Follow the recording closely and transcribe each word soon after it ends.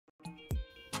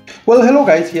Well, hello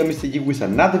guys, here Mr. G with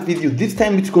another video. This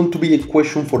time it's going to be a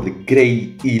question for the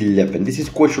grade 11. This is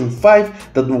question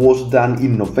 5 that was done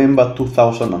in November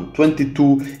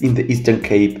 2022 in the Eastern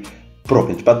Cape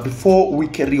province. But before we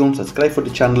carry on, subscribe for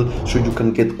the channel so you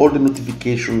can get all the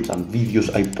notifications and videos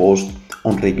I post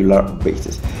on regular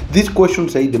basis. This question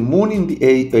says the moon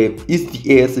is the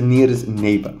Earth's nearest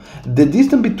neighbor. The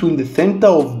distance between the center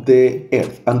of the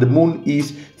Earth and the moon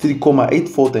is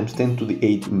 3,84 times 10 to the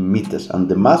 8 meters, and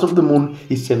the mass of the moon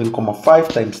is 7,5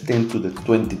 times 10 to the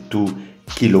 22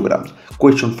 kilograms.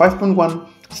 Question 5.1,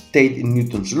 state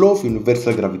Newton's law of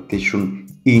universal gravitation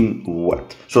in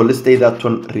words. So let's take that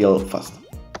one real fast.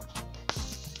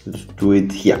 Let's do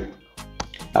it here.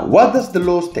 Now, what does the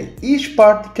law state? Each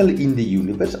particle in the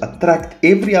universe attracts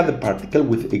every other particle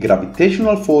with a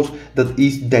gravitational force that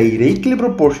is directly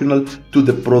proportional to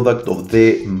the product of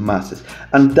their masses.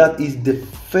 And that is the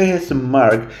first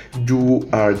mark you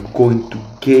are going to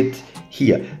get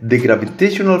here. The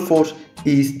gravitational force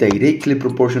is directly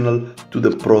proportional to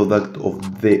the product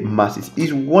of the masses.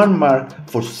 Is one mark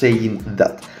for saying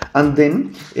that. And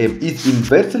then it's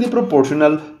inversely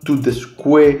proportional to the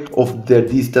square of the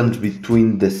distance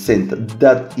between the center.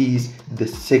 That is the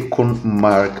second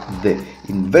mark there.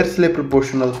 Inversely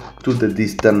proportional to the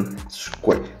distance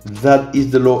square. That is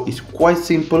the law. It's quite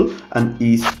simple and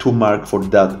is 2 marks for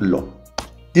that law.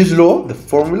 This law, the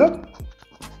formula,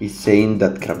 is saying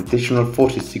that gravitational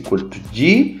force is equal to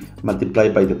G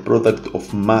multiplied by the product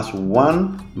of mass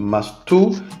 1, mass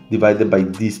 2 divided by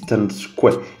distance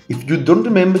squared. If you don't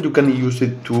remember, you can use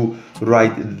it to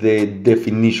write the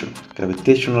definition.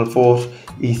 Gravitational force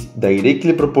is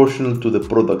directly proportional to the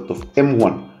product of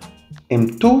M1,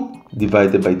 M2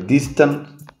 divided by distance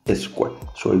squared.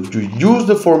 So if you use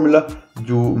the formula,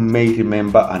 you may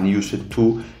remember and use it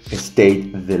to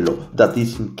state the law. That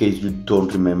is in case you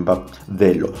don't remember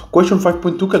the law. Question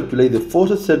 5.2, calculate the force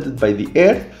exerted by the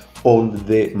Earth on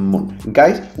the moon.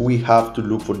 Guys, we have to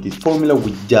look for this formula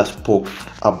we just spoke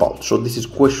about. So this is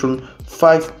question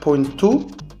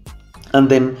 5.2, and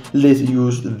then let's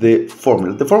use the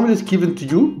formula. The formula is given to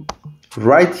you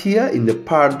right here in the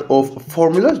part of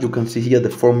formulas. You can see here the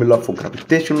formula for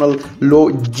gravitational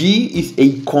law. G is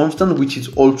a constant which is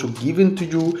also given to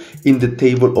you in the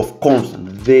table of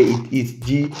constants. There it is,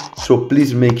 G. So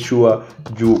please make sure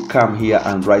you come here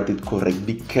and write it correct.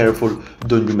 Be careful,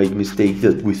 don't you make mistakes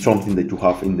with something that you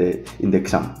have in the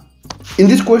exam. In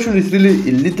this question is really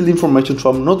little information,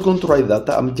 so I'm not going to write that.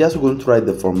 I'm just going to write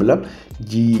the formula.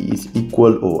 G is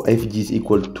equal, or Fg is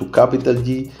equal to capital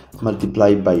G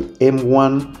multiplied by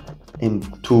M1,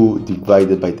 M2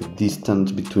 divided by the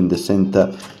distance between the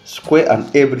center square, and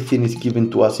everything is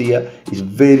given to us here. It's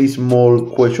very small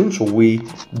question, so we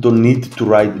don't need to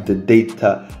write the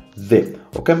data there.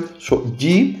 Okay, so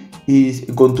G is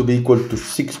going to be equal to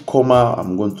 6,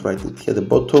 I'm going to write it here at the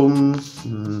bottom.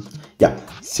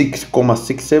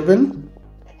 6,67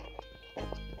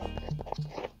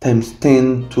 times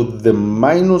 10 to the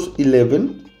minus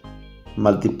 11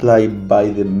 multiplied by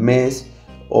the mass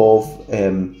of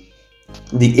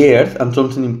the Earth. And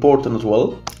something important as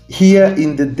well, here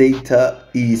in the data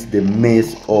is the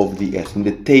mass of the Earth. In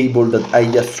the table that I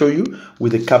just showed you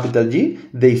with the capital G,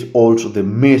 there is also the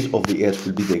mass of the Earth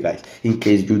will be there, guys, in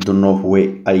case you don't know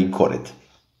where I got it.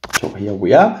 So here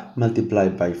we are,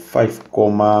 multiplied by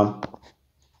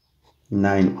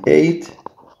 5,98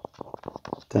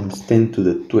 times 10 to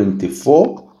the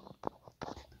 24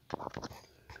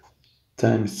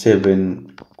 times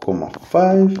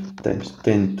 7,5 times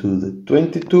 10 to the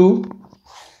 22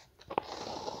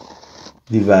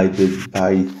 divided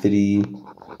by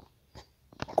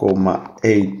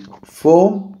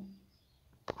 3,84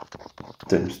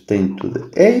 times 10 to the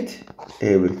 8,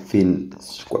 everything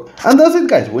squared. And that's it,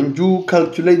 guys. When you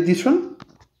calculate this one,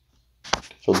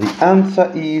 so the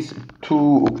answer is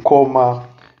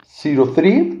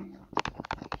 2,03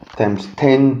 times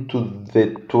 10 to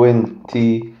the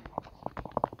 20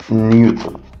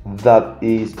 Newton. That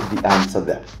is the answer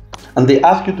there. And they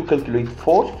ask you to calculate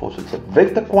force. Force is a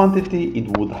vector quantity.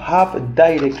 It would have a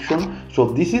direction. So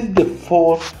this is the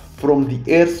force from the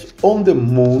Earth on the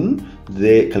moon.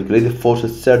 They calculate the force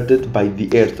exerted by the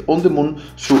Earth on the moon.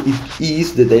 So it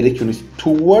is, the direction is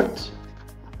towards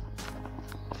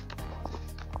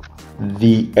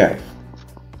the Earth.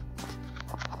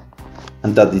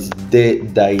 And that is the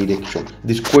direction.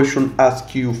 This question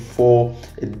asks you for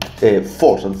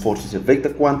force, and force is a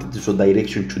vector quantity, so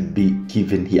direction should be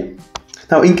given here.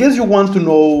 Now, in case you want to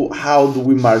know how do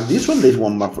we mark this one, there's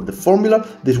 1 mark for the formula,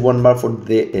 there's 1 mark for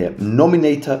the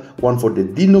nominator, 1 for the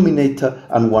denominator,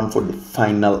 and 1 for the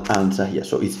final answer here.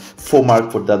 So it's 4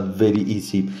 marks for that very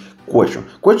easy question.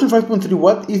 Question 5.3,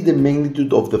 what is the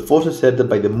magnitude of the force exerted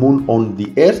by the moon on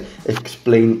the earth?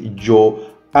 Explain your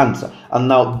answer. And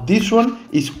now this one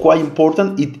is quite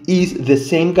important. It is the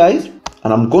same, guys,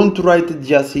 and I'm going to write it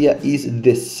just here, is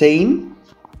the same,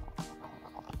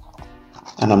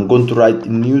 and I'm going to write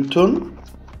Newton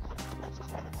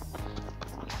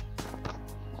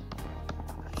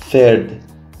third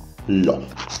law.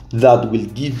 That will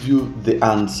give you the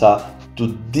answer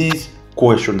to this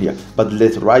question here. But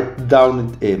let's write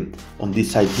down on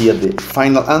this side here the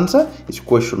final answer is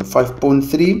question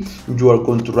 5.3. You are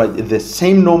going to write the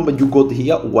same number you got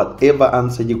here, whatever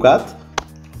answer you got.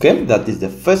 Okay, that is the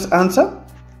first answer,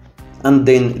 and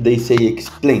then they say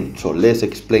explain. So let's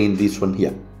explain this one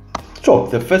here. So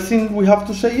the first thing we have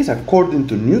to say is, according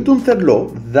to Newton's third law,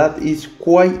 that is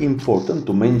quite important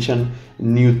to mention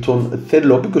Newton's third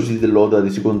law, because it's the law that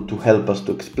is going to help us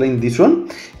to explain this one.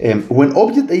 When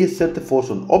object A exerts a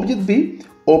force on object B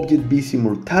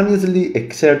simultaneously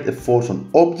exerts a force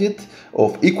on object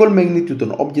of equal magnitude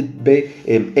on object B,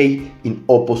 A in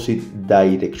opposite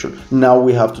direction. Now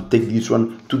we have to take this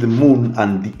one to the moon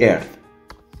and the earth.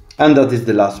 And that is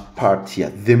the last part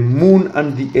here. The moon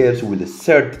and the earth will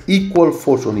exert equal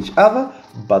force on each other,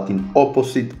 but in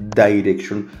opposite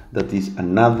direction. That is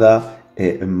another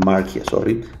mark here,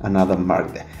 another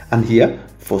mark there. And here,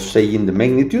 for saying the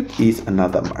magnitude, is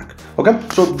another mark. Okay,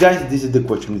 so guys, this is the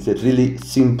question. It's a really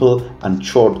simple and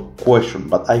short question,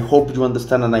 but I hope you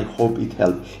understand and I hope it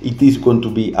helps. It is going to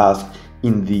be asked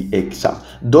in the exam.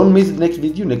 Don't miss the next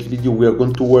video. Next video we are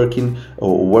going to work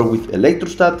with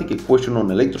electrostatic, a question on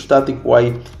electrostatic,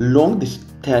 quite long. This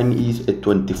time is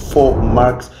 24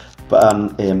 marks,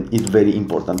 and it's very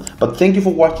important. But thank you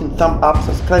for watching. Thumb up,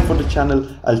 subscribe for the channel.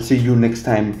 I'll see you next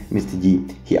time. Mr. G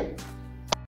here.